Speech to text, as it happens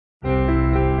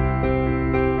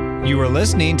You are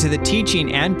listening to the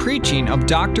teaching and preaching of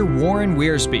Dr. Warren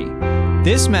Wiersbe.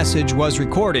 This message was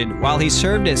recorded while he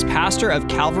served as pastor of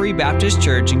Calvary Baptist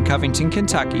Church in Covington,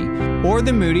 Kentucky, or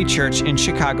the Moody Church in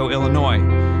Chicago, Illinois.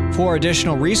 For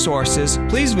additional resources,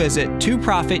 please visit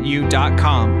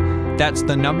 2prophetu.com. That's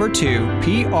the number 2,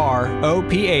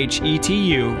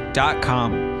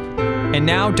 PROPHETU.com. And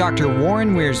now, Dr.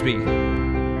 Warren Wiersbe.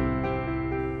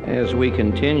 As we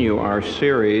continue our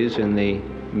series in the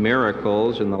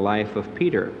miracles in the life of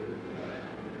Peter,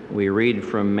 we read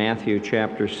from Matthew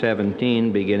chapter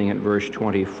 17, beginning at verse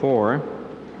 24.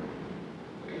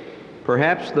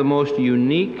 Perhaps the most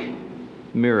unique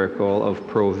miracle of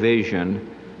provision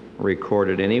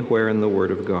recorded anywhere in the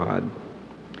Word of God.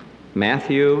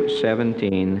 Matthew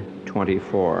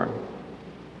 17:24.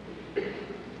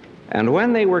 And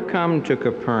when they were come to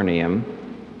Capernaum,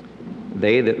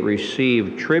 they that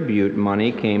received tribute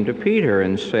money came to Peter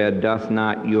and said, Doth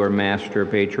not your master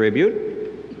pay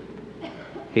tribute?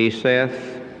 He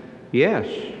saith, Yes.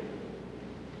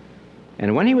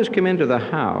 And when he was come into the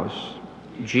house,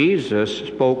 Jesus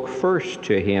spoke first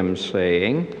to him,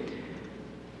 saying,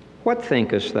 What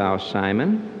thinkest thou,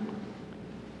 Simon?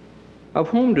 Of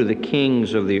whom do the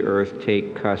kings of the earth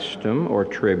take custom or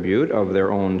tribute, of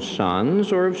their own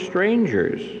sons or of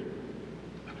strangers?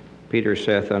 Peter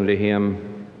saith unto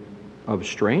him, Of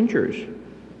strangers.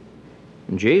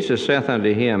 And Jesus saith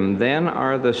unto him, Then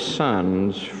are the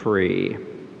sons free.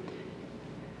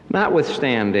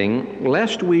 Notwithstanding,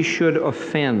 lest we should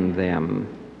offend them,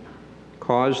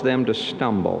 cause them to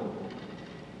stumble,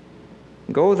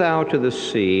 go thou to the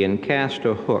sea and cast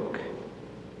a hook,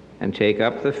 and take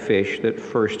up the fish that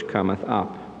first cometh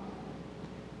up.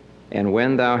 And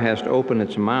when thou hast opened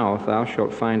its mouth, thou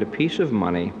shalt find a piece of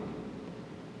money.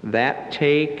 That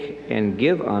take and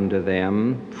give unto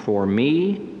them for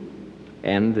me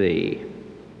and thee.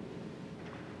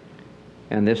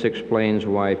 And this explains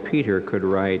why Peter could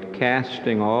write,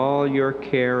 Casting all your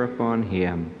care upon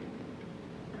him,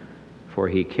 for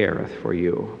he careth for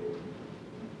you.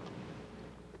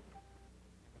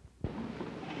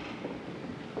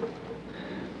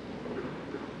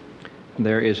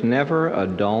 There is never a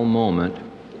dull moment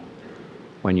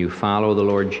when you follow the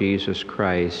Lord Jesus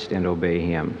Christ and obey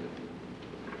Him.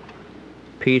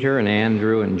 Peter and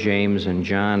Andrew and James and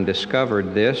John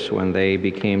discovered this when they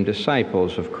became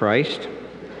disciples of Christ.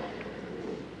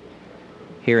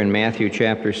 Here in Matthew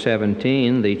chapter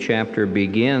 17, the chapter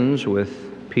begins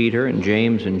with Peter and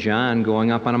James and John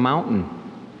going up on a mountain.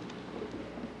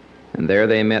 And there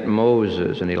they met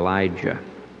Moses and Elijah.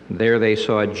 There they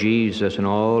saw Jesus in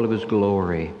all of His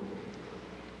glory.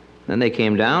 Then they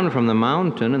came down from the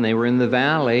mountain and they were in the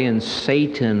valley, and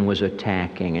Satan was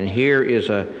attacking. And here is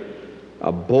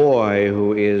a boy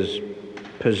who is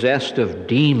possessed of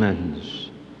demons.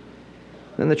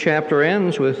 Then the chapter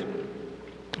ends with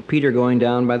Peter going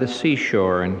down by the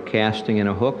seashore and casting in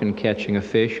a hook and catching a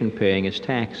fish and paying his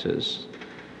taxes.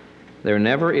 There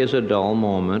never is a dull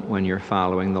moment when you're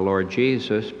following the Lord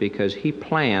Jesus, because He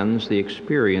plans the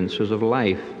experiences of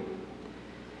life.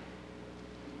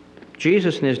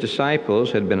 Jesus and His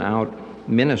disciples had been out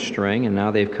ministering, and now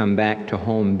they've come back to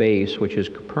home base, which is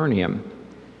Capernaum.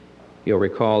 You'll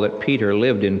recall that Peter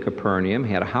lived in Capernaum,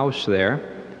 had a house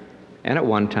there, and at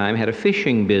one time had a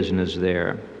fishing business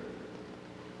there.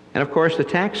 And of course the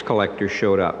tax collector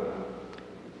showed up.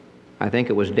 I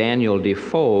think it was Daniel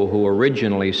Defoe who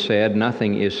originally said,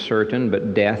 Nothing is certain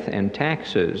but death and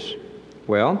taxes.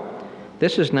 Well,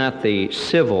 this is not the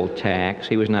civil tax.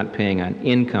 He was not paying an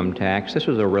income tax. This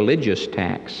was a religious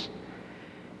tax.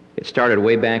 It started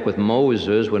way back with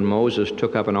Moses, when Moses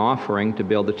took up an offering to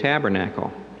build the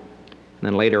tabernacle. And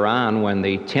then later on, when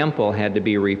the temple had to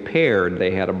be repaired,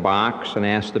 they had a box and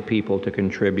asked the people to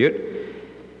contribute.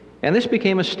 And this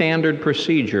became a standard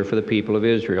procedure for the people of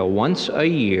Israel. Once a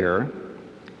year,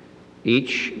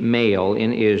 each male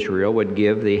in Israel would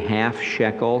give the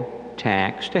half-shekel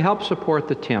tax to help support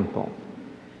the temple.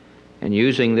 And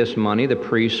using this money, the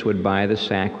priests would buy the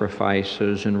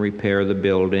sacrifices and repair the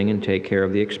building and take care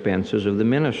of the expenses of the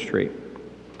ministry.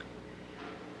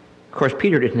 Of course,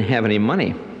 Peter didn't have any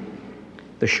money.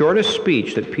 The shortest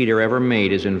speech that Peter ever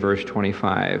made is in verse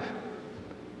 25.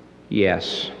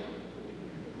 Yes.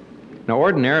 Now,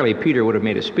 ordinarily, Peter would have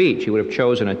made a speech. He would have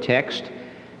chosen a text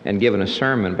and given a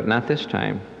sermon, but not this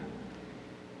time.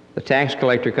 The tax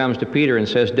collector comes to Peter and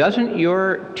says, Doesn't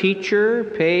your teacher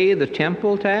pay the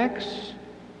temple tax?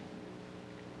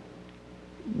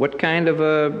 What kind of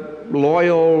a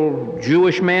loyal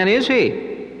Jewish man is he?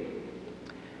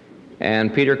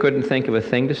 And Peter couldn't think of a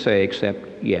thing to say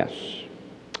except yes.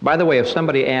 By the way, if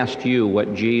somebody asked you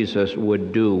what Jesus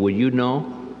would do, would you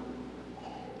know?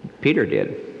 Peter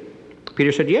did.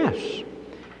 Peter said, yes.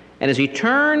 And as he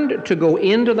turned to go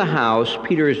into the house,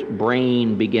 Peter's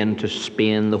brain began to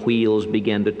spin, the wheels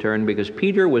began to turn, because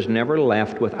Peter was never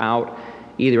left without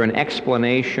either an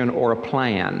explanation or a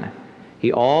plan.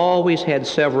 He always had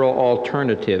several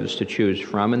alternatives to choose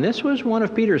from, and this was one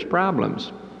of Peter's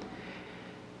problems.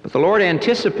 But the Lord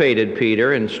anticipated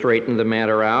Peter and straightened the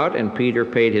matter out, and Peter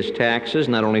paid his taxes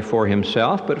not only for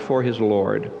himself, but for his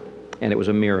Lord, and it was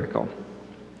a miracle.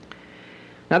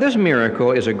 Now, this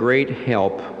miracle is a great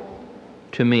help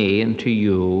to me and to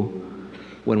you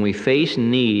when we face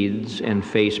needs and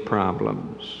face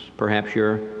problems. Perhaps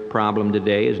your problem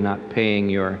today is not paying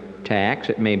your tax.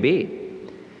 It may be.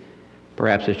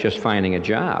 Perhaps it's just finding a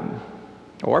job.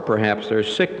 Or perhaps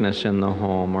there's sickness in the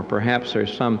home. Or perhaps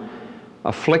there's some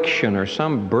affliction or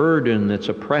some burden that's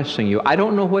oppressing you. I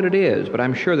don't know what it is, but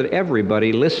I'm sure that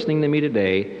everybody listening to me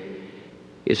today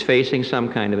is facing some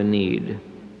kind of a need.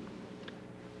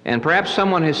 And perhaps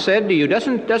someone has said to you,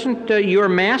 doesn't your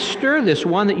master, this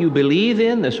one that you believe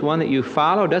in, this one that you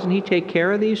follow, doesn't he take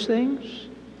care of these things?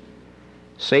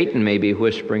 Satan may be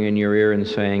whispering in your ear and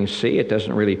saying, see, it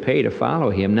doesn't really pay to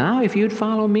follow him. Now, if you'd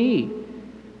follow me,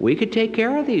 we could take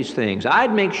care of these things.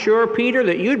 I'd make sure, Peter,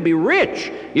 that you'd be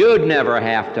rich. You'd never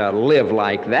have to live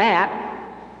like that.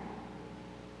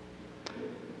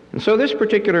 And so this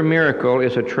particular miracle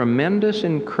is a tremendous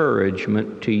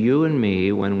encouragement to you and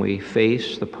me when we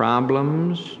face the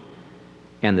problems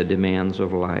and the demands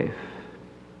of life.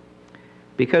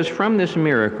 Because from this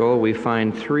miracle we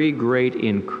find three great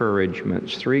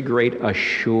encouragements, three great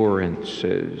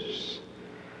assurances.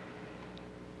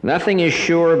 Nothing is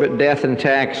sure but death and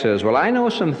taxes. Well, I know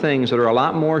some things that are a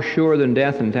lot more sure than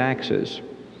death and taxes.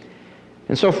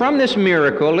 And so from this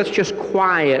miracle, let's just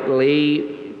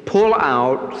quietly pull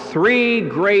out three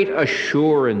great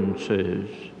assurances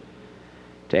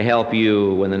to help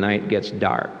you when the night gets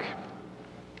dark,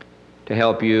 to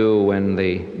help you when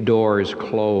the doors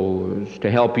close, to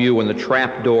help you when the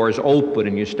trap doors open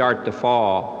and you start to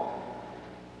fall.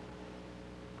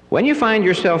 When you find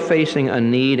yourself facing a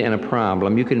need and a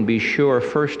problem, you can be sure,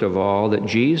 first of all, that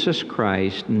Jesus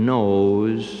Christ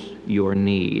knows your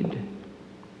need.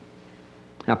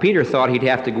 Now, Peter thought he'd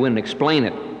have to go in and explain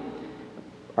it.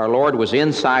 Our Lord was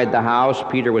inside the house.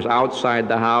 Peter was outside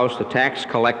the house. The tax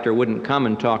collector wouldn't come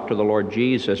and talk to the Lord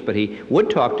Jesus, but he would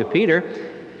talk to Peter.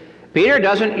 Peter,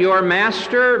 doesn't your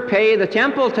master pay the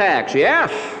temple tax?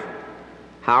 Yes.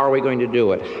 How are we going to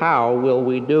do it? How will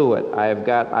we do it?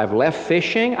 I've left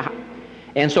fishing.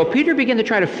 And so Peter began to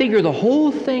try to figure the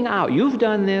whole thing out. You've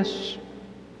done this.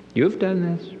 You've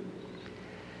done this.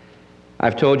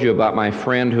 I've told you about my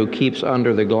friend who keeps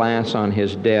under the glass on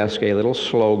his desk a little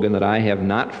slogan that I have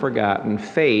not forgotten.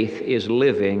 Faith is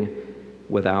living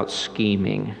without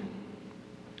scheming.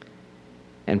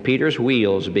 And Peter's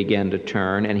wheels began to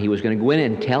turn, and he was going to go in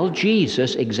and tell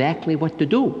Jesus exactly what to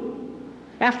do.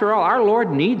 After all, our Lord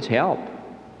needs help.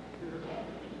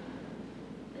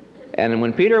 And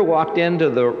when Peter walked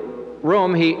into the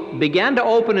room, he began to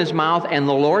open his mouth, and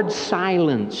the Lord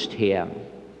silenced him.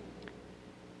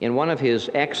 In one of his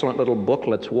excellent little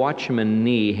booklets, Watchman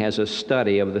Nee has a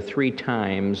study of the 3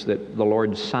 times that the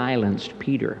Lord silenced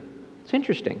Peter. It's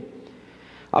interesting.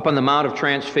 Up on the Mount of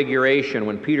Transfiguration,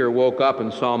 when Peter woke up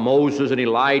and saw Moses and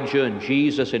Elijah and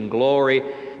Jesus in glory,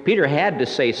 Peter had to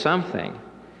say something.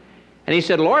 And he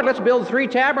said, Lord, let's build 3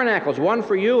 tabernacles, one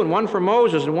for you and one for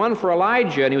Moses and one for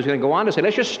Elijah. And he was going to go on to say,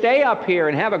 let's just stay up here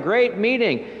and have a great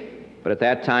meeting. But at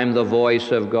that time the voice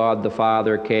of God the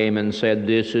Father came and said,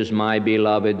 this is my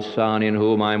beloved Son in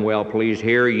whom I'm well pleased.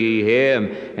 Hear ye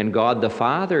him. And God the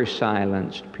Father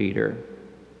silenced Peter.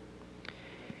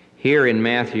 Here in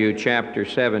Matthew chapter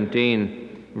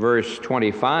 17, verse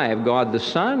 25, God the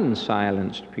Son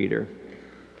silenced Peter.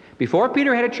 Before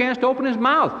Peter had a chance to open his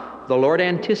mouth, the Lord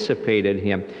anticipated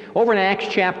him. Over in Acts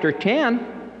chapter 10,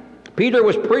 Peter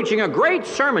was preaching a great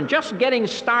sermon, just getting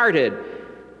started,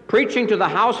 preaching to the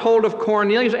household of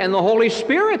Cornelius, and the Holy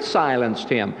Spirit silenced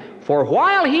him. For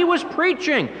while he was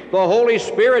preaching, the Holy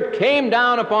Spirit came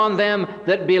down upon them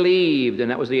that believed.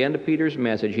 And that was the end of Peter's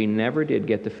message. He never did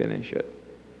get to finish it.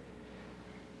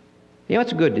 You know,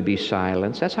 it's good to be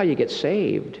silenced. That's how you get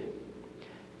saved.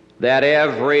 That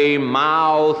every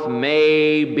mouth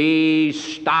may be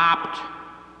stopped.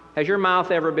 Has your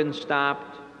mouth ever been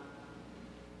stopped?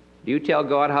 Do you tell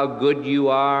God how good you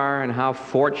are and how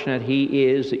fortunate He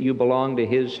is that you belong to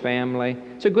His family?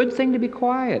 It's a good thing to be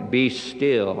quiet. Be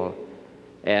still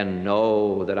and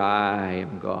know that I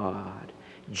am God.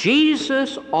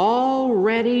 Jesus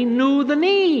already knew the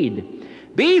need.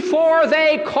 Before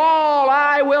they call,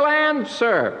 I will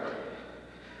answer.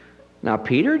 Now,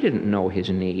 Peter didn't know his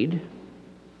need.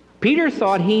 Peter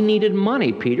thought he needed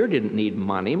money. Peter didn't need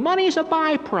money. Money's a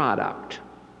byproduct.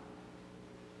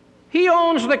 He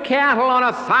owns the cattle on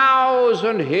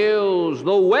 1,000 hills,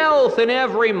 the wealth in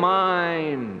every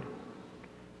mine.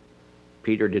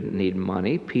 Peter didn't need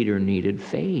money. Peter needed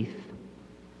faith.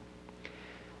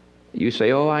 You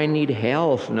say, oh, I need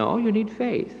health. No, you need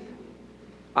faith.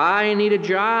 I need a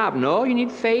job. No, you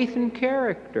need faith and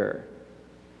character.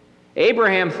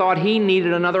 Abraham thought he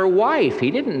needed another wife.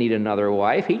 He didn't need another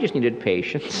wife. He just needed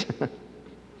patience.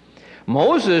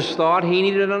 Moses thought he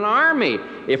needed an army.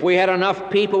 If we had enough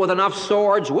people with enough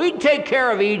swords, we'd take care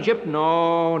of Egypt.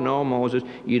 No, Moses,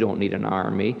 you don't need an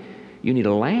army. You need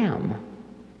a lamb.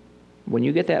 When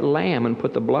you get that lamb and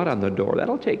put the blood on the door,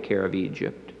 that'll take care of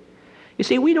Egypt. You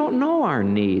see, we don't know our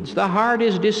needs. The heart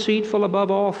is deceitful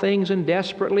above all things and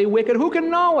desperately wicked. Who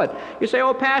can know it? You say,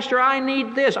 oh, Pastor, I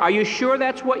need this. Are you sure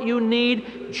that's what you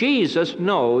need? Jesus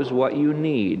knows what you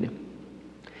need.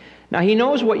 Now, he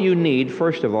knows what you need,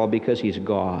 first of all, because he's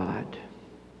God.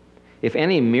 If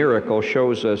any miracle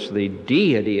shows us the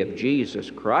deity of Jesus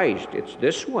Christ, it's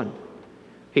this one.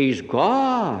 He's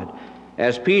God.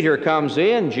 As Peter comes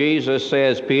in, Jesus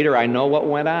says, Peter, I know what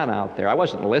went on out there. I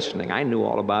wasn't listening. I knew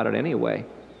all about it anyway.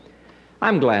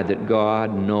 I'm glad that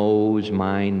God knows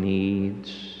my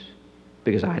needs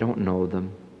because I don't know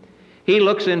them. He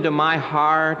looks into my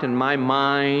heart and my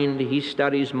mind. He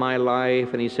studies my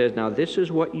life, and he says, now this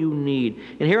is what you need.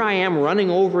 And here I am running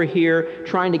over here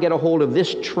trying to get a hold of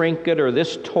this trinket or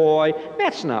this toy.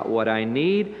 That's not what I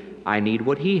need. I need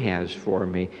what he has for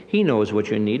me. He knows what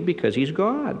you need because he's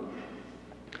God.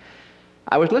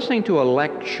 I was listening to a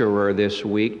lecturer this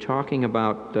week talking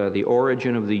about the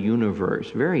origin of the universe.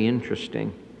 Very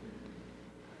interesting.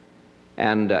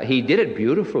 And he did it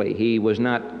beautifully. He was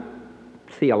not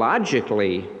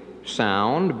theologically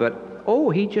sound, but,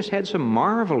 he just had some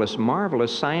marvelous,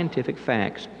 marvelous scientific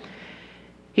facts.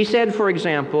 He said, for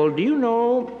example, do you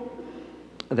know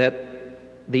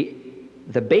that the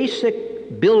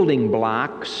basic building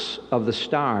blocks of the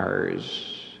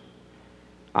stars,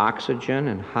 oxygen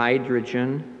and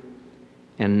hydrogen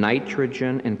and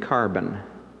nitrogen and carbon,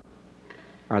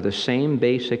 are the same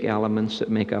basic elements that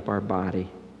make up our body?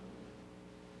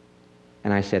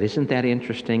 And I said, isn't that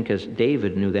interesting? Because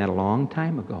David knew that a long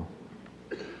time ago.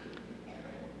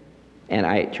 And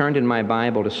I turned in my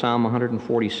Bible to Psalm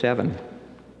 147.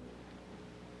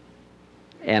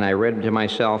 And I read to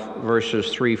myself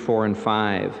verses 3, 4, and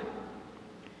 5.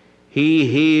 He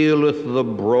healeth the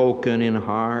broken in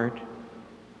heart,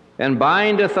 and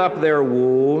bindeth up their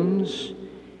wounds.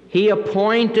 He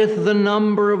appointeth the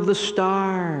number of the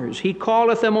stars. He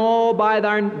calleth them all by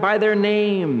their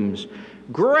names.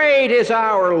 Great is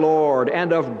our Lord,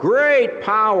 and of great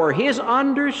power. His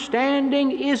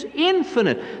understanding is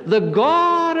infinite. The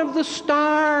God of the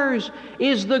stars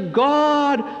is the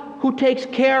God who takes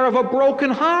care of a broken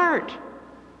heart.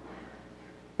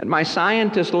 And my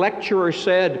scientist lecturer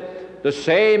said, the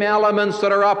same elements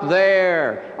that are up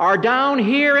there are down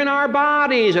here in our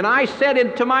bodies. And I said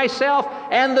it to myself,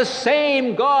 and the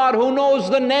same God who knows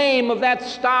the name of that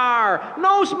star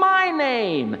knows my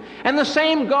name. And the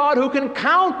same God who can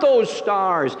count those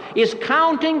stars is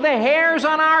counting the hairs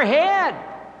on our head.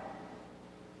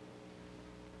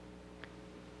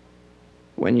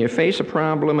 When you face a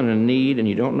problem and a need and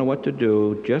you don't know what to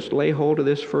do, just lay hold of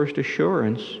this first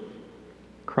assurance.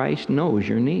 Christ knows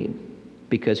your need.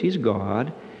 Because he's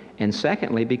God, and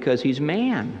secondly, because he's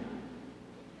man.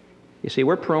 You see,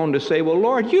 we're prone to say, well,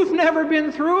 Lord, you've never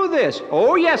been through this.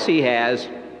 Oh, yes, he has.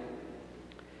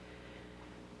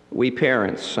 We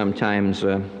parents sometimes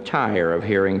tire of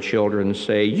hearing children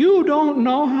say, you don't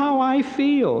know how I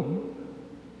feel.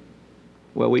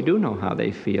 Well, we do know how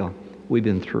they feel. We've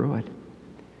been through it.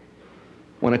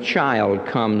 When a child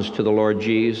comes to the Lord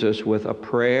Jesus with a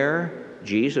prayer,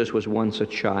 Jesus was once a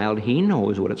child. He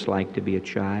knows what it's like to be a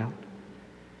child.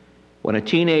 When a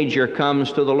teenager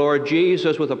comes to the Lord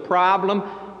Jesus with a problem,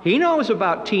 he knows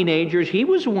about teenagers. He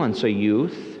was once a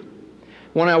youth.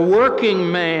 When a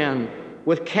working man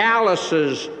with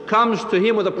calluses comes to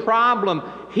him with a problem,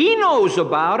 he knows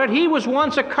about it. He was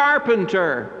once a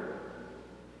carpenter.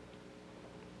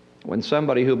 When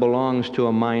somebody who belongs to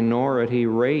a minority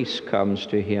race comes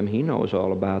to him, he knows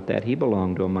all about that. He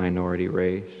belonged to a minority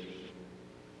race.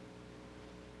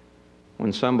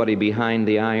 When somebody behind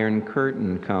the Iron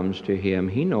Curtain comes to him,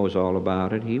 he knows all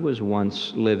about it. He was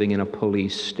once living in a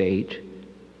police state.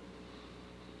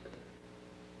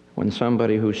 When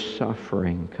somebody who's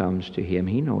suffering comes to him,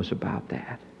 he knows about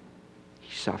that.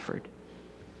 He suffered.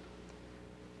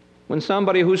 When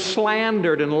somebody who's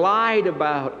slandered and lied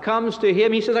about comes to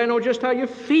him, he says, I know just how you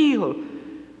feel.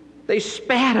 They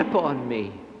spat upon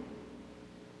me.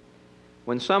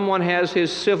 When someone has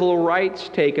his civil rights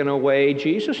taken away,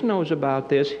 Jesus knows about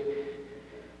this.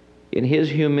 In his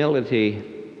humility,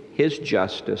 his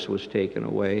justice was taken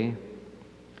away.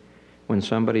 When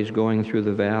somebody's going through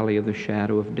the valley of the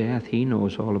shadow of death, he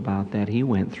knows all about that. He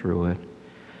went through it.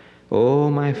 Oh,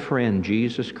 my friend,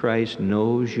 Jesus Christ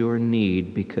knows your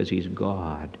need because he's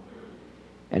God.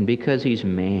 And because he's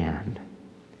man,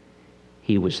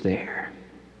 he was there.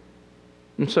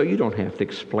 And so you don't have to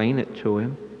explain it to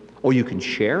him. Oh, you can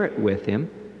share it with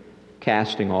him,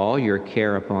 casting all your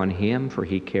care upon him, for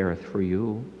he careth for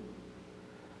you.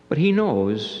 But he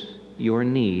knows your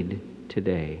need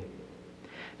today.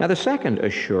 Now, the second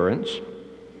assurance,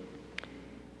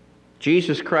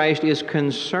 Jesus Christ is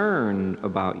concerned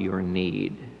about your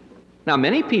need. Now,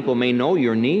 many people may know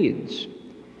your needs.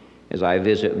 As I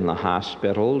visit in the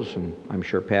hospitals, and I'm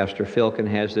sure Pastor Filkin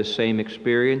has this same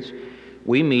experience,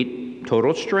 we meet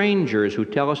total strangers who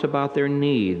tell us about their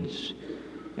needs.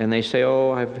 And they say,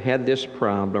 oh, I've had this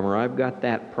problem, or I've got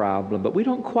that problem. But we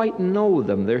don't quite know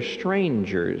them. They're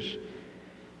strangers.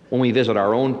 When we visit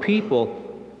our own people,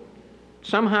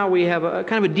 somehow we have a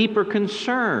kind of a deeper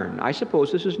concern. I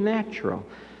suppose this is natural.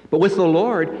 But with the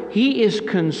Lord, he is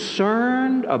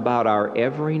concerned about our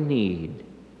every need.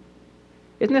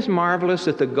 Isn't this marvelous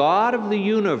that the God of the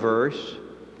universe,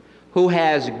 who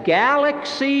has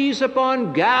galaxies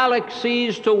upon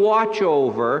galaxies to watch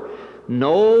over,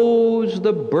 knows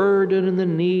the burden and the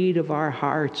need of our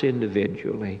hearts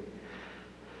individually.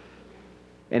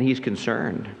 And he's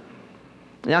concerned.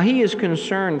 Now, he is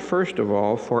concerned, first of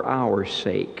all, for our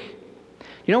sake.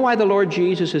 You know why the Lord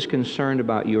Jesus is concerned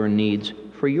about your needs?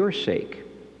 For your sake.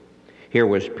 Here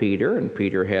was Peter, and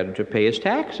Peter had to pay his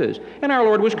taxes. And our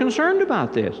Lord was concerned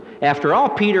about this. After all,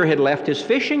 Peter had left his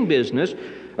fishing business.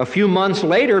 A few months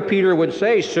later, Peter would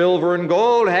say, silver and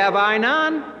gold have I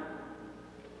none.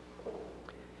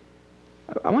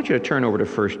 I want you to turn over to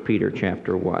 1 Peter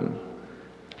chapter 1.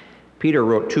 Peter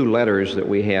wrote 2 letters that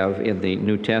we have in the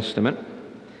New Testament.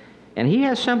 And he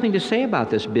has something to say about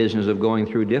this business of going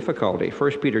through difficulty.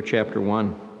 1 Peter chapter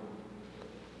 1,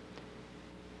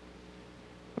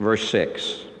 verse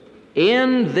 6.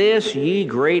 In this ye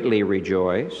greatly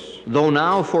rejoice, though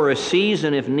now for a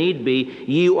season, if need be,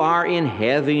 ye are in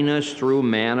heaviness through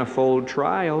manifold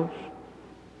trials,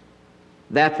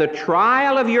 that the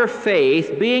trial of your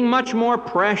faith, being much more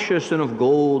precious than of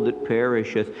gold that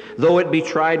perisheth, though it be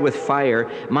tried with fire,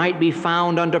 might be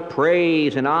found unto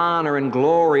praise and honor and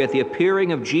glory at the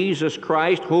appearing of Jesus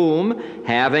Christ, whom,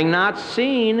 having not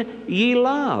seen, ye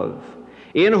love,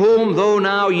 in whom, though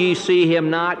now ye see him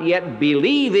not, yet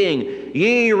believing,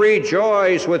 ye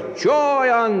rejoice with joy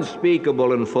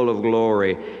unspeakable and full of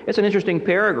glory. It's an interesting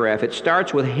paragraph. It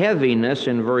starts with heaviness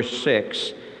in verse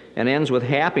 6 and ends with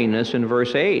happiness in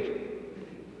verse 8.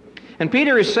 And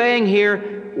Peter is saying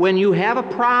here, when you have a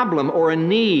problem or a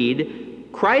need,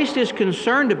 Christ is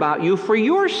concerned about you for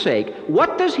your sake.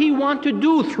 What does he want to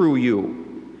do through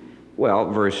you?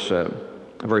 Well, verse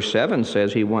 7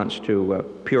 says he wants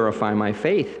to purify my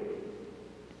faith.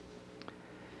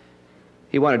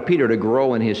 He wanted Peter to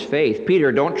grow in his faith.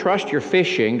 Peter, don't trust your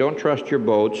fishing, don't trust your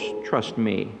boats, trust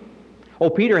me. Oh,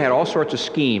 Peter had all sorts of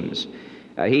schemes.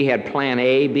 He had plan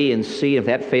A, B, and C. If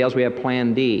that fails, we have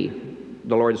plan D.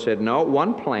 The Lord said, no,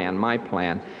 one plan, my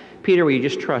plan. Peter, will you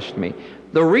just trust me?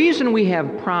 The reason we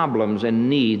have problems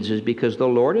and needs is because the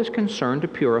Lord is concerned to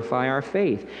purify our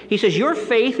faith. He says, your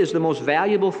faith is the most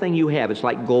valuable thing you have. It's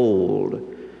like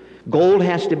gold. Gold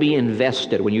has to be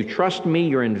invested. When you trust me,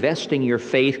 you're investing your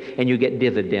faith and you get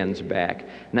dividends back.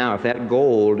 Now, if that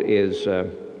gold is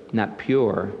not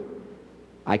pure,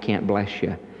 I can't bless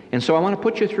you. And so I want to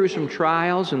put you through some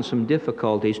trials and some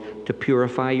difficulties to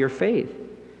purify your faith.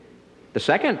 The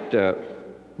second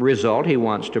result he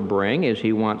wants to bring is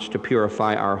he wants to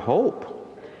purify our hope.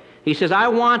 He says, I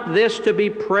want this to be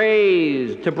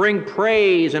praised, to bring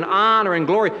praise and honor and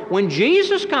glory when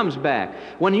Jesus comes back.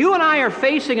 When you and I are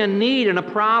facing a need and a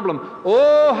problem,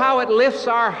 oh, how it lifts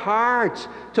our hearts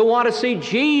to want to see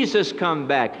Jesus come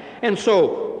back. And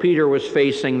so Peter was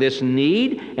facing this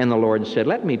need, and the Lord said,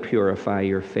 let me purify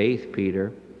your faith,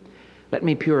 Peter. Let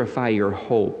me purify your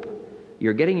hope.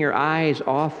 You're getting your eyes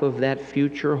off of that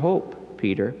future hope,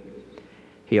 Peter.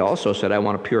 He also said, I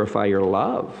want to purify your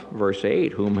love. Verse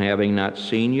 8, whom having not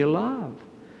seen you love.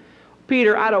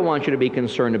 Peter, I don't want you to be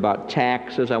concerned about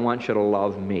taxes. I want you to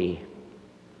love me.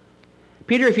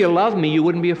 Peter, if you love me, you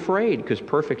wouldn't be afraid, because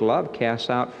perfect love casts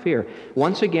out fear.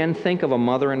 Once again, think of a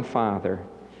mother and father.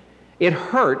 It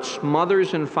hurts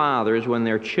mothers and fathers when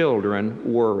their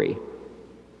children worry.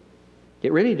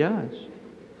 It really does.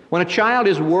 When a child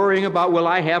is worrying about, will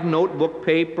I have notebook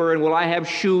paper and will I have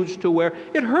shoes to wear,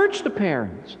 it hurts the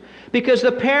parents. Because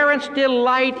the parents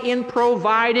delight in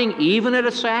providing, even at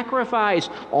a sacrifice,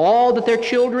 all that their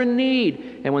children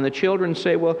need. And when the children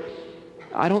say, well,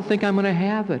 I don't think I'm going to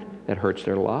have it, that hurts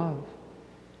their love.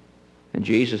 And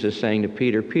Jesus is saying to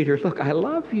Peter, Peter, look, I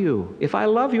love you. If I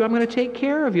love you, I'm going to take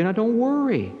care of you. Now don't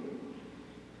worry.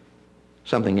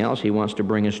 Something else, he wants to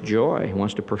bring us joy. He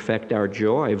wants to perfect our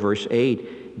joy. Verse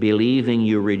 8, believing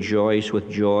you rejoice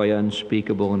with joy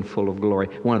unspeakable and full of glory.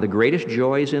 One of the greatest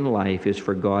joys in life is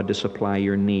for God to supply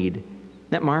your need. Isn't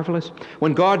that marvelous?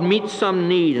 When God meets some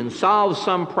need and solves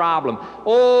some problem,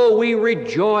 oh, we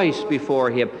rejoice before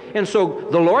Him. And so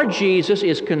the Lord Jesus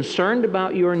is concerned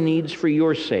about your needs for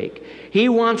your sake. He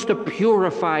wants to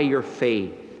purify your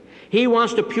faith. He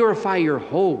wants to purify your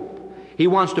hope. He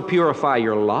wants to purify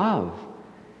your love.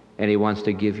 And He wants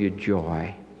to give you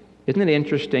joy. Isn't it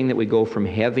interesting that we go from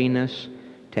heaviness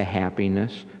to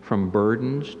happiness, from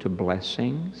burdens to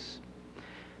blessings?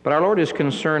 But our Lord is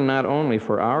concerned not only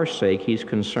for our sake, He's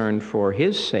concerned for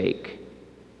His sake.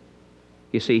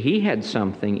 You see, He had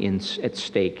something at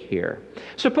stake here.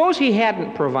 Suppose He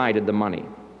hadn't provided the money.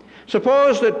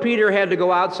 Suppose that Peter had to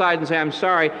go outside and say, I'm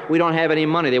sorry, we don't have any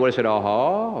money. They would have said,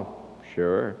 oh,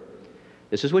 sure.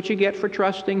 This is what you get for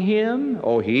trusting Him.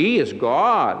 Oh, He is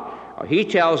God. He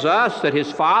tells us that His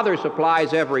Father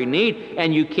supplies every need,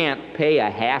 and you can't pay a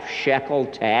half-shekel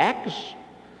tax.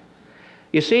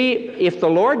 You see, if the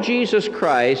Lord Jesus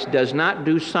Christ does not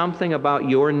do something about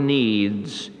your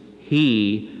needs,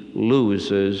 He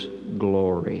loses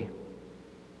glory.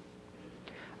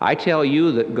 I tell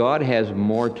you that God has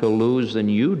more to lose than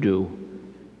you do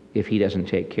if He doesn't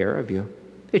take care of you.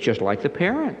 It's just like the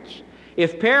parents.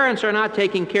 If parents are not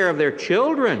taking care of their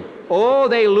children, oh,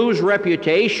 they lose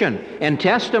reputation and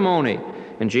testimony.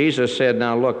 And Jesus said,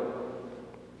 now look,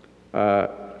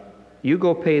 you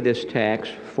go pay this tax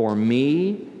for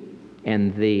me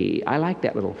and thee. I like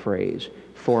that little phrase,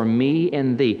 for me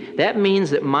and thee. That means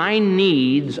that my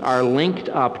needs are linked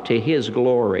up to His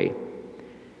glory.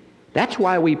 That's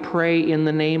why we pray in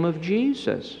the name of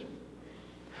Jesus.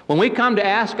 When we come to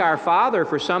ask our Father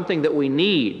for something that we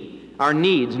need, our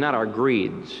needs, not our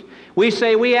greeds, we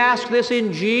say we ask this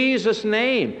in Jesus'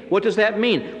 name. What does that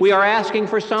mean? We are asking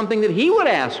for something that He would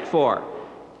ask for.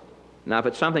 Now, if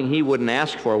it's something He wouldn't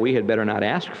ask for, we had better not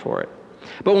ask for it.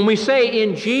 But when we say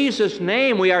in Jesus'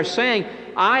 name, we are saying,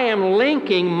 I am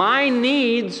linking my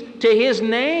needs to His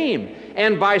name.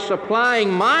 And by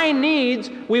supplying my needs,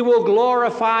 we will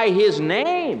glorify His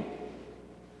name.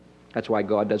 That's why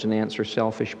God doesn't answer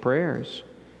selfish prayers.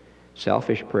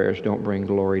 Selfish prayers don't bring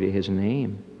glory to His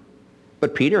name.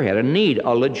 But Peter had a need,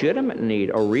 a legitimate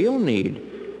need, a real need.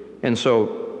 And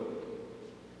so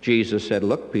Jesus said,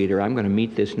 look, Peter, I'm going to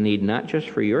meet this need not just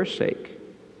for your sake.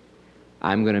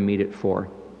 I'm going to meet it for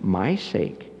my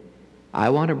sake. I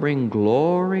want to bring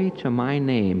glory to my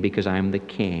name because I'm the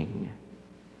King.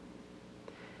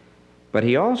 But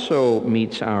He also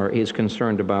is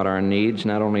concerned about our needs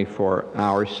not only for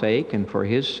our sake and for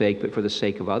His sake, but for the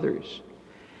sake of others.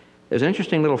 There's an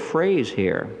interesting little phrase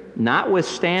here.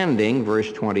 Notwithstanding,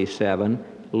 verse 27,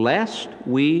 lest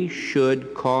we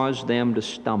should cause them to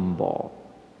stumble.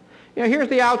 You know, here's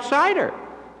the outsider.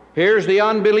 Here's the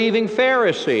unbelieving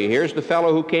Pharisee. Here's the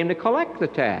fellow who came to collect the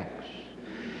tax.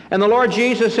 And the Lord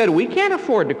Jesus said, we can't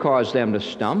afford to cause them to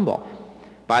stumble.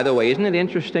 By the way, isn't it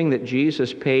interesting that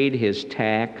Jesus paid His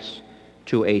tax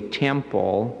to a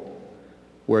temple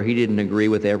where He didn't agree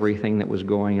with everything that was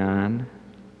going on?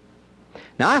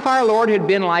 Now, if our Lord had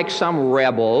been like some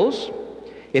rebels,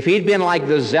 if He'd been like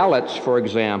the Zealots, for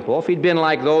example, if He'd been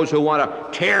like those who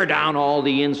want to tear down all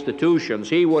the institutions,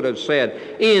 He would have said,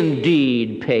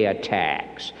 indeed, pay a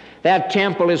tax. That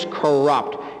temple is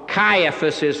corrupt.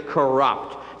 Caiaphas is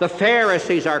corrupt. The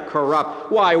Pharisees are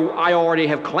corrupt. Why, I already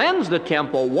have cleansed the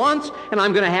temple once, and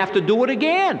I'm going to have to do it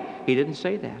again. He didn't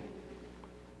say that.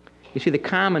 You see, the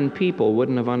common people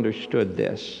wouldn't have understood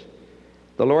this.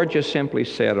 The Lord just simply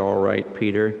said, all right,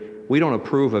 Peter, we don't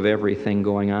approve of everything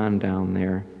going on down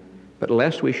there, but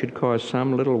lest we should cause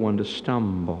some little one to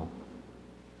stumble,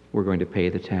 we're going to pay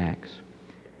the tax.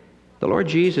 The Lord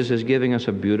Jesus is giving us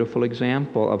a beautiful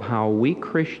example of how we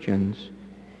Christians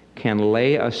can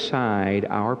lay aside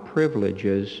our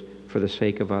privileges for the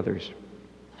sake of others.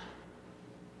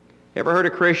 Ever heard a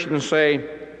Christian say,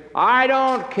 I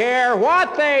don't care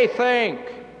what they think?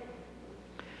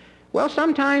 Well,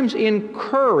 sometimes in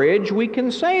courage we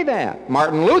can say that.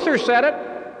 Martin Luther said it.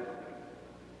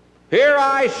 Here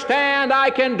I stand, I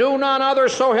can do none other,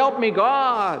 so help me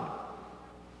God.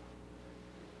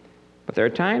 But there are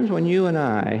times when you and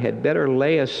I had better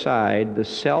lay aside the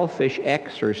selfish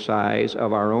exercise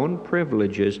of our own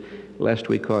privileges lest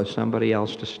we cause somebody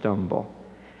else to stumble.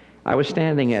 I was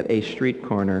standing at a street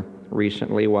corner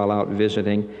recently while out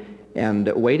visiting and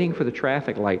waiting for the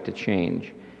traffic light to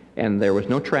change, and there was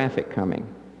no traffic coming.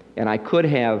 And I could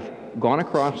have gone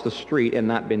across the street and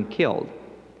not been killed.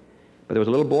 But there was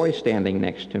a little boy standing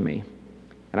next to me.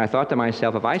 And I thought to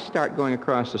myself, if I start going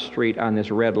across the street on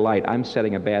this red light, I'm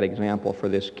setting a bad example for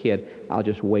this kid. I'll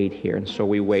just wait here. And so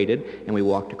we waited, and we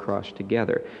walked across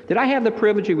together. Did I have the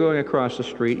privilege of going across the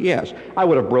street? Yes. I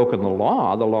would have broken the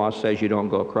law. The law says you don't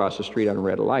go across the street on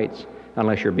red lights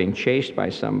unless you're being chased by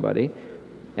somebody.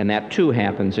 And that, too,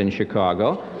 happens in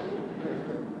Chicago.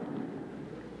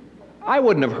 I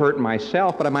wouldn't have hurt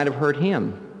myself, but I might have hurt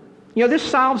him. You know, this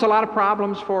solves a lot of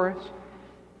problems for us.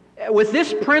 With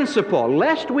this principle,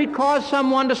 lest we cause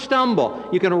someone to stumble,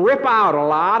 you can rip out a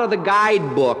lot of the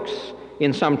guidebooks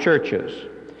in some churches.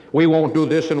 We won't do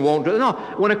this and won't do that. No,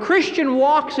 when a Christian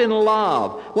walks in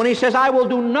love, when he says, I will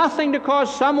do nothing to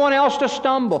cause someone else to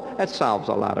stumble, that solves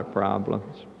a lot of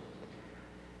problems.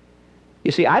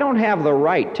 You see, I don't have the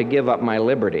right to give up my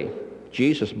liberty.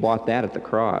 Jesus bought that at the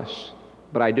cross.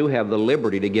 But I do have the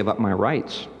liberty to give up my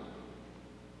rights.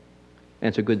 And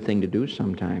it's a good thing to do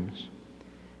sometimes.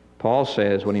 Paul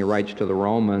says when he writes to the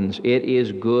Romans, it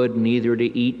is good neither to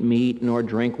eat meat nor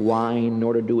drink wine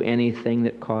nor to do anything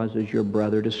that causes your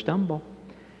brother to stumble.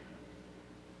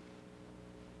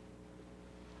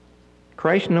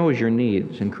 Christ knows your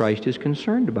needs, and Christ is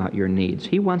concerned about your needs.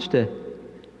 He wants to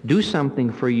do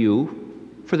something for you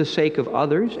for the sake of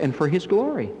others and for His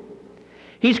glory.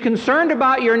 He's concerned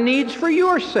about your needs for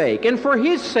your sake and for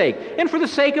His sake and for the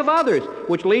sake of others,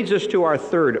 which leads us to our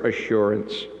third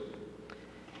assurance.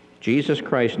 Jesus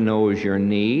Christ knows your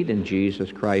need, and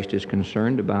Jesus Christ is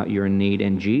concerned about your need,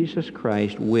 and Jesus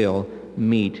Christ will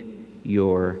meet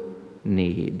your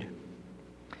need.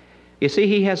 You see,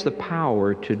 He has the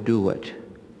power to do it.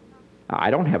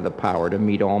 I don't have the power to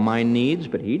meet all my needs,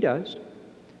 but He does.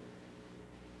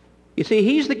 You see,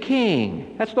 He's the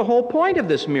king. That's the whole point of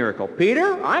this miracle.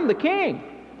 Peter, I'm the king.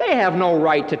 They have no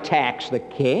right to tax the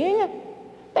king.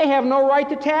 They have no right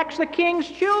to tax the king's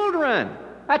children.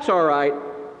 That's all right.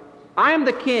 I'm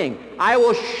the king. I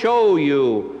will show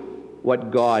you what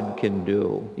God can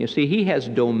do. You see, He has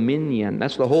dominion.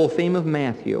 That's the whole theme of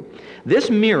Matthew. This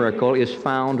miracle is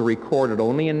found recorded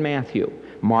only in Matthew.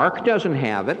 Mark doesn't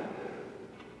have it.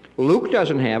 Luke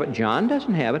doesn't have it. John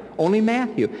doesn't have it. Only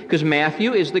Matthew. Because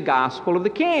Matthew is the gospel of the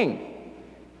king.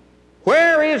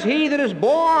 Where is He that is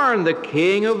born? The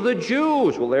King of the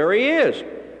Jews. Well, there He is.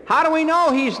 How do we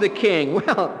know He's the king?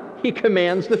 Well, He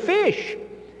commands the fish.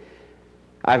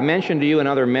 I've mentioned to you in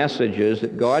other messages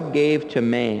that God gave to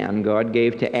man, God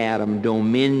gave to Adam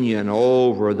dominion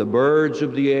over the birds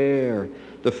of the air,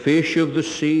 the fish of the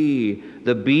sea,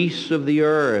 the beasts of the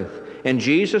earth. And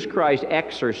Jesus Christ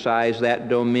exercised that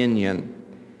dominion.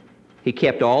 He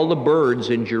kept all the birds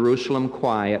in Jerusalem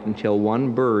quiet until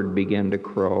one bird began to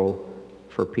crow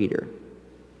for Peter.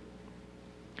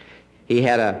 He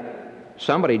had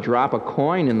somebody drop a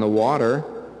coin in the water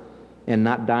and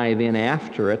not dive in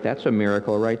after it. That's a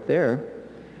miracle right there.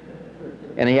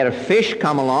 And he had a fish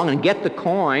come along and get the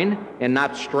coin and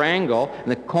not strangle,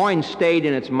 and the coin stayed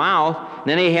in its mouth. And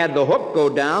then he had the hook go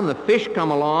down, the fish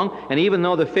come along, and even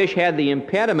though the fish had the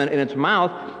impediment in its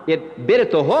mouth, it bit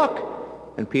at the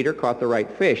hook, and Peter caught the right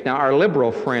fish. Now, our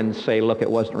liberal friends say, look,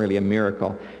 it wasn't really a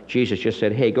miracle. Jesus just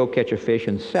said, hey, go catch a fish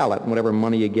and sell it, and whatever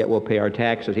money you get, we'll pay our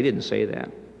taxes. He didn't say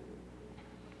that.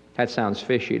 That sounds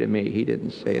fishy to me. He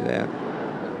didn't say that.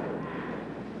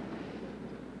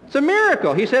 It's a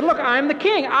miracle. He said, look, I'm the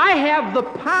king. I have the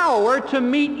power to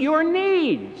meet your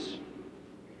needs.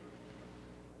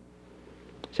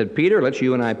 He said, Peter, let's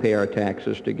you and I pay our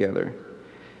taxes together.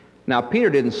 Now, Peter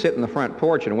didn't sit in the front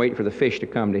porch and wait for the fish to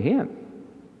come to him.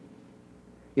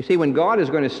 You see, when God is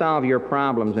going to solve your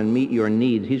problems and meet your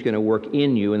needs, He's going to work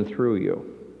in you and through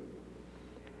you.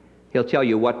 He'll tell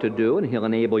you what to do, and He'll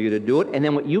enable you to do it, and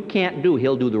then what you can't do,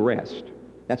 He'll do the rest.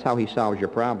 That's how He solves your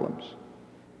problems.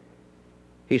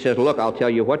 He says, look, I'll tell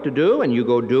you what to do, and you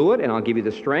go do it, and I'll give you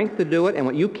the strength to do it, and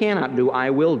what you cannot do, I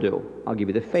will do. I'll give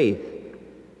you the faith.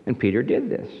 And Peter did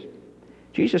this.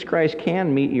 Jesus Christ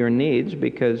can meet your needs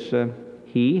because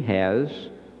He has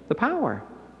the power.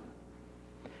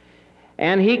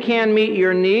 And He can meet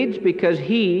your needs because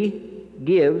He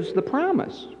gives the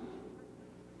promise.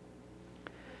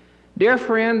 Dear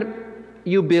friend,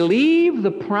 you believe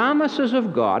the promises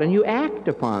of God and you act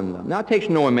upon them. Now, it takes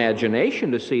no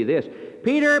imagination to see this.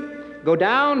 Peter, go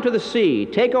down to the sea,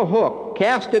 take a hook,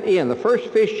 cast it in. The first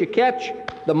fish you catch,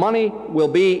 the money will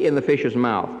be in the fish's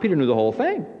mouth. Peter knew the whole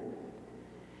thing.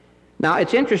 Now,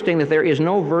 it's interesting that there is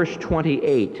no verse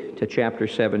 28 to chapter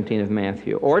 17 of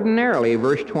Matthew. Ordinarily,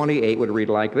 verse 28 would read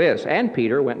like this: "And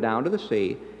Peter went down to the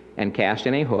sea and cast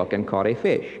in a hook and caught a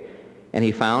fish. And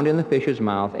he found in the fish's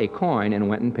mouth a coin and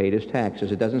went and paid his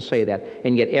taxes." It doesn't say that.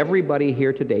 And yet everybody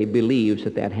here today believes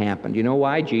that that happened. You know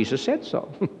why? Jesus said so.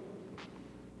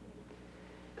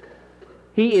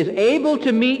 He is able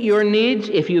to meet your needs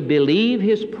if you believe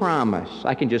his promise.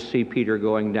 I can just see Peter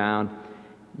going down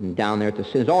there at the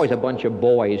sea. There's always a bunch of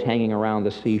boys hanging around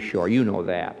the seashore. You know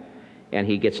that. And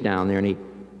he gets down there and he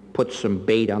puts some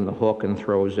bait on the hook and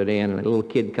throws it in. And a little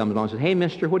kid comes along and says, "Hey,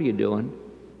 mister, what are you doing?"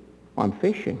 "I'm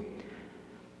fishing."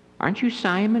 "Aren't you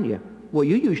Simon?" "Well,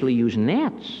 you usually use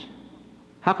nets.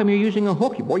 How come you're using a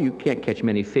hook?" "Boy, you can't catch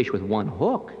many fish with one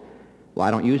hook." "Well,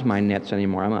 I don't use my nets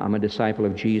anymore. I'm a disciple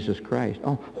of Jesus Christ."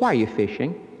 "Oh, why are you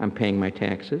fishing?" "I'm paying my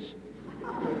taxes."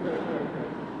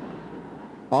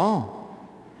 "Oh,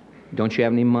 don't you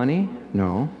have any money?"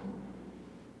 "No."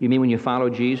 "You mean when you follow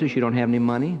Jesus, you don't have any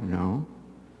money?" "No."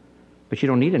 "But you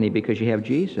don't need any because you have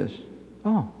Jesus."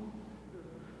 "Oh.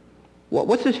 Well,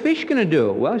 what's this fish going to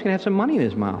do?" "Well, he's going to have some money in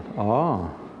his mouth." "Oh."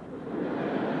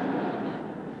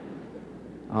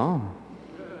 "Oh."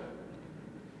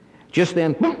 Just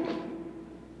then,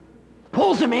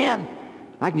 pulls him in.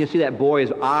 I can just see that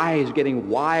boy's eyes getting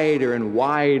wider and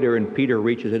wider, and Peter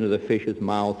reaches into the fish's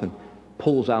mouth and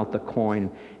pulls out the coin,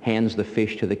 hands the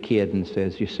fish to the kid and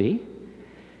says, "You see?"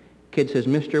 Kid says,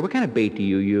 "Mister, what kind of bait do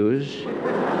you use?"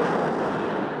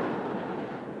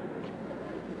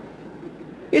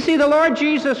 You see, the Lord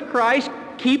Jesus Christ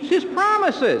keeps his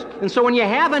promises. And so when you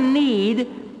have a need,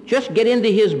 just get into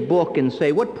his book and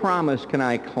say, what promise can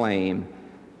I claim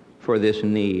for this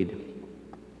need?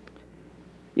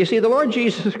 You see, the Lord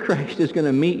Jesus Christ is going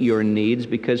to meet your needs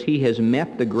because he has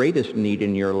met the greatest need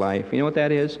in your life. You know what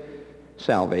that is?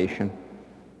 Salvation.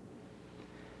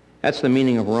 That's the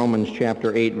meaning of Romans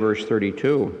chapter 8, verse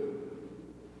 32.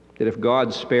 That if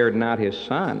God spared not his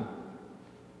Son,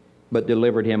 but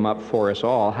delivered him up for us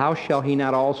all, how shall he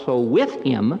not also with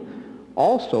him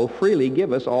also freely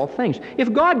give us all things?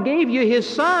 If God gave you his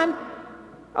Son,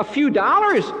 a few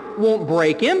dollars won't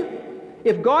break him.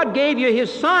 If God gave you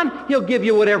his Son, he'll give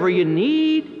you whatever you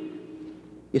need.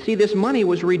 You see, this money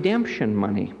was redemption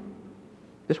money.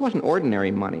 This wasn't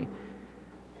ordinary money.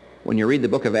 When you read the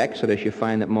book of Exodus, you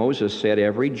find that Moses said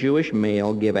every Jewish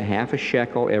male give a half a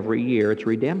shekel every year. It's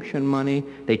redemption money.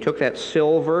 They took that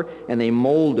silver and they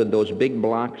molded those big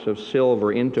blocks of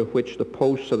silver into which the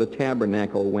posts of the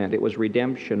tabernacle went. It was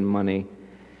redemption money.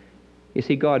 You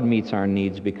see, God meets our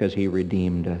needs because he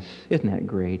redeemed us. Isn't that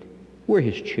great? We're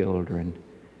his children.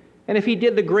 And if he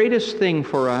did the greatest thing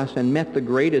for us and met the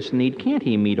greatest need, can't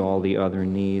he meet all the other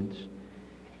needs?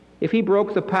 If he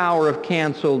broke the power of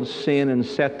canceled sin and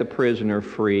set the prisoner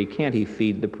free, can't he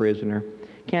feed the prisoner?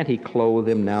 Can't he clothe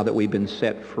him now that we've been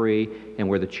set free and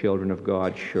we're the children of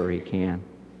God? Sure he can.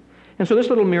 And so this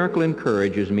little miracle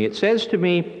encourages me. It says to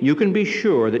me, you can be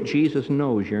sure that Jesus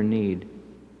knows your need.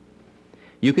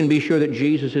 You can be sure that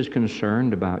Jesus is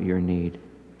concerned about your need.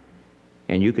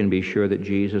 And you can be sure that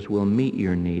Jesus will meet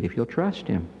your need if you'll trust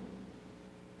him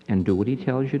and do what he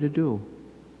tells you to do.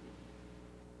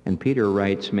 And Peter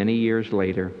writes many years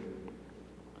later,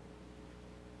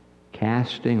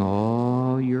 casting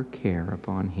all your care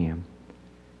upon him,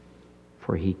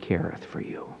 for he careth for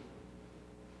you.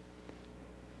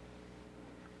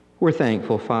 We're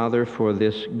thankful, Father, for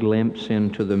this glimpse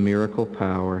into the miracle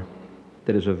power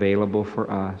that is available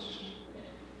for us.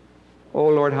 Oh,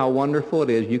 Lord, how wonderful it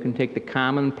is. You can take the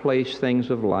commonplace things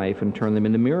of life and turn them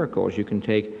into miracles. You can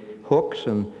take hooks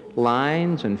and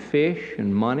lines and fish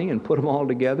and money and put them all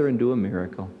together and do a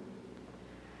miracle.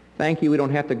 Thank you, we don't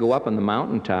have to go up on the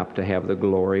mountaintop to have the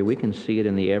glory. We can see it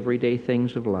in the everyday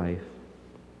things of life.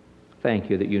 Thank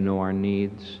you that you know our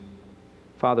needs.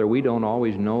 Father, we don't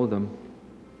always know them.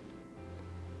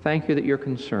 Thank you that you're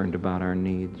concerned about our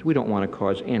needs. We don't want to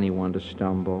cause anyone to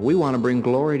stumble. We want to bring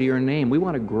glory to your name. We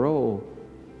want to grow.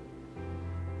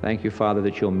 Thank you, Father,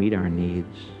 that you'll meet our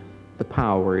needs. The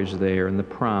power is there and the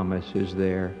promise is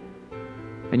there.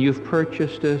 And you've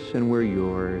purchased us and we're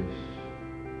yours.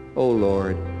 Oh,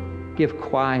 Lord, give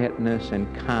quietness and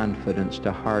confidence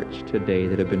to hearts today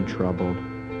that have been troubled,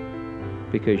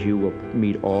 because you will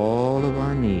meet all of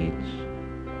our needs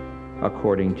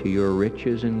according to your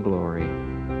riches and glory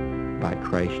by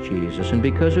Christ Jesus. And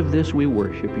because of this, we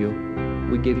worship you.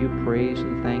 We give you praise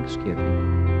and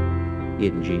thanksgiving.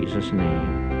 In Jesus'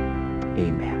 name,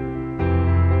 amen.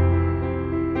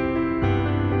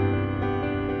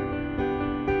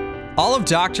 All of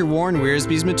Dr. Warren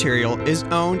Wiersbe's material is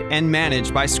owned and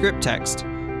managed by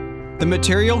ScriptText. The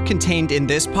material contained in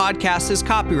this podcast is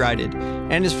copyrighted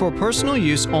and is for personal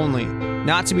use only,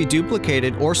 not to be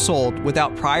duplicated or sold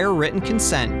without prior written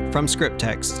consent from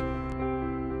ScriptText.